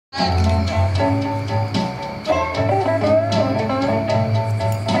Well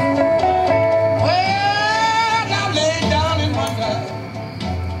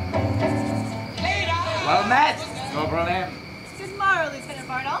met, Corporal M. Good morrow, Lieutenant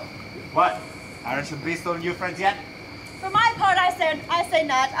Bardolph. What? Aren't you beast on new friends yet? For my part, I say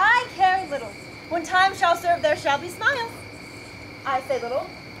not. I care little. When time shall serve, there shall be smiles. I say little,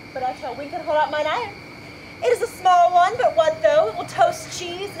 but I shall wink and hold out mine iron. It is a small one, but what though? It will toast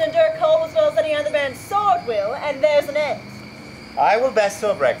cheese and endure cold as well as any other man's sword will, and there's an end. I will best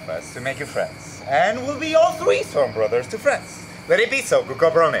to a breakfast to make you friends, and we'll be all three Storm brothers to friends. Let it be so, good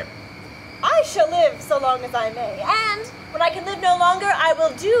Corporal M. I shall live so long as I may, and when I can live no longer, I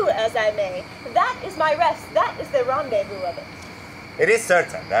will do as I may. That is my rest. That is the rendezvous of it. It is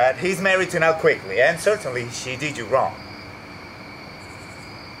certain that he's married to Nell quickly, and certainly she did you wrong.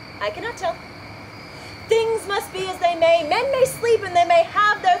 I cannot tell. Things must be as they may. Men may sleep and they may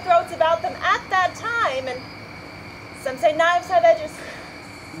have their throats about them at that time, and some say knives have edges.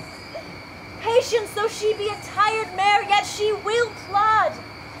 Patience, though she be a tired mare, yet she will plod.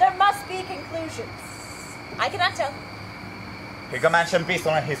 There must be conclusions. I cannot tell. He commands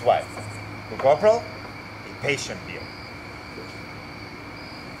Pistol and his wife. Good Corporal, be patient here.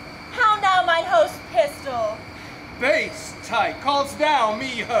 How now, mine host Pistol? Base tight calls down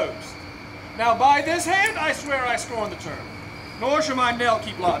me host. Now by this hand I swear I scorn the term, nor shall my Nell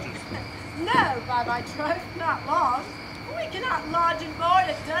keep lodges. No, by my troth, not long. We cannot lodge in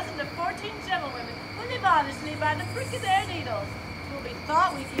board a dozen of 14 gentlewomen who live honestly by the prick of their needles. It will be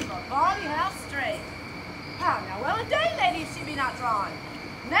thought we keep a bawdy house straight. How now, well a day, lady, if she be not drawn.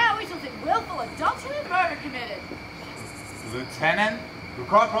 Now we shall think willful adultery and murder committed. Lieutenant, good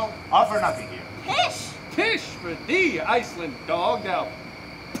Corporal, offer nothing here. Pish! Tish for thee, Iceland dog, thou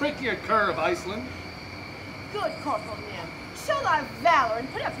prick-eared cur of Iceland. Good Corporal Nim, show thy valor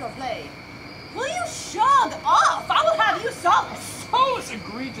and put up your blade. Will you shog off? I will have you solaced. Solus,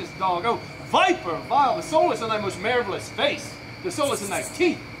 egregious dog, oh viper vile, the solus in thy most marvelous face, the solus in thy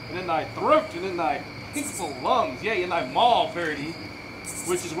teeth, and in thy throat, and in thy pinkful lungs, yea, in thy maw, verity,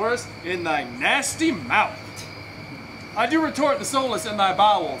 which is worse, in thy nasty mouth. I do retort the solus in thy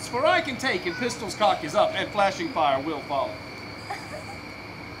bowels, for I can take, and pistol's cock is up, and flashing fire will follow.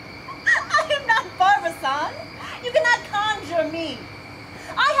 I am not Barbazan. You cannot conjure me.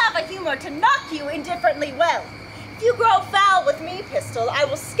 I have a humor to knock you indifferently well. If you grow foul with me, Pistol, I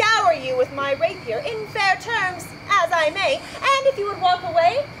will scour you with my rapier in fair terms, as I may. And if you would walk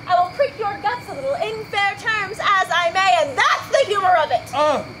away, I will prick your guts a little in fair terms, as I may. And that's the humor of it.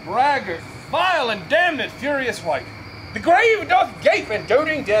 Oh, braggart, vile and damned furious wight. The grave doth gape, and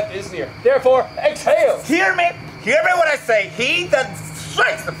doting death is near. Therefore, exhale. Hear me what I say. He that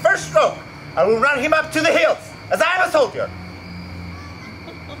strikes the first stroke, I will run him up to the hills, as I am a soldier.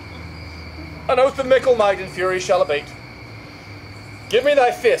 An oath of mickle might and fury shall abate. Give me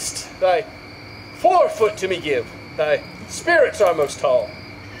thy fist, thy forefoot to me give, thy spirits are most tall.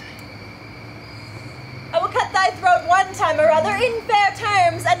 I will cut thy throat one time or other in fair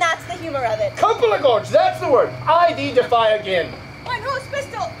terms, and that's the humor of it. Couple of gorge, that's the word. I thee defy again. Mine host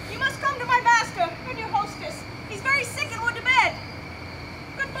Pistol, you must come to my master, and your hostess. He's very sick and would to bed.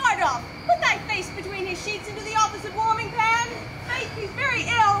 Good Bardolph, put thy face between his sheets into the opposite warming pan. Faith, he's very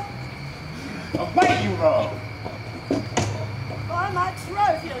ill. Away you roll! By my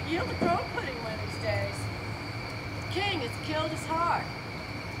troth, he'll yield the crow pudding one of these days. The king has killed his heart.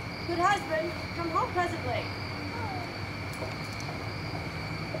 Good husband, come home presently.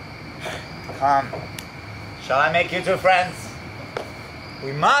 Come. Shall I make you two friends?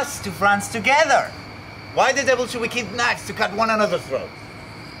 We must to France together. Why the devil should we keep knives to cut one another's throats?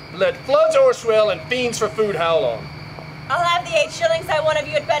 Let floods o'erswell and fiends for food howl on. I'll have the 8 shillings I won of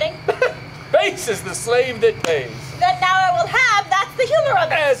you at betting. Base is the slave that pays. That now I will have, that's the humor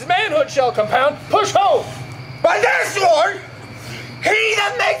of it. As manhood shall compound, push home! By this sword, he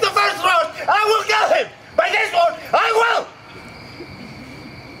that makes the first thrust, I will kill him! By this sword, I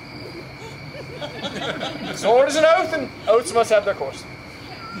will! Sword is an oath, and oaths must have their course.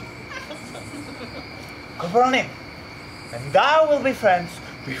 Corporal Nim, and thou will be friends,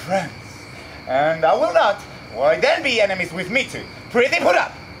 and I will not, why then be enemies with me too. Prithee put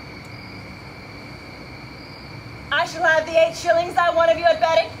up! I shall have the 8 shillings I won of you at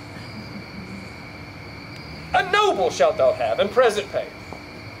betting. A noble shalt thou have, and present pay.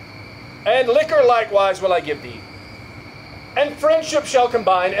 And liquor likewise will I give thee. And friendship shall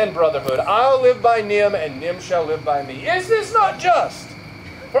combine, and brotherhood. I'll live by Nim, and Nim shall live by me. Is this not just?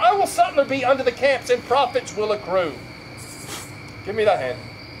 For I will sutler be unto the camps, and profits will accrue. Give me thy hand.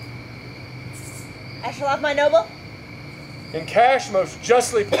 I shall have my noble. In cash most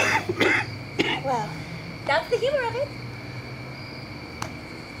justly paid. Well, that's the humor of it.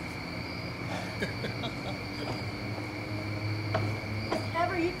 If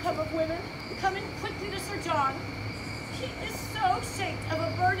ever you come of women, come in quickly to Sir John. He is so shaped of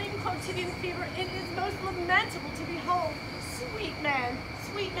a burning quotidian fever, it is most lamentable to behold. Sweet man,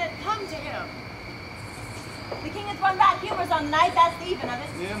 come to him. The king hath run bad humors on the night, that's the even of it.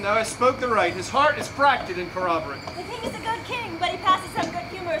 Yeah, now I spoke the right. His heart is cracked and corroborate. The king is a good king, but he passes some good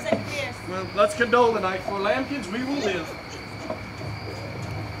humors and careers. Well, let's condole the night. For lambkins we will live.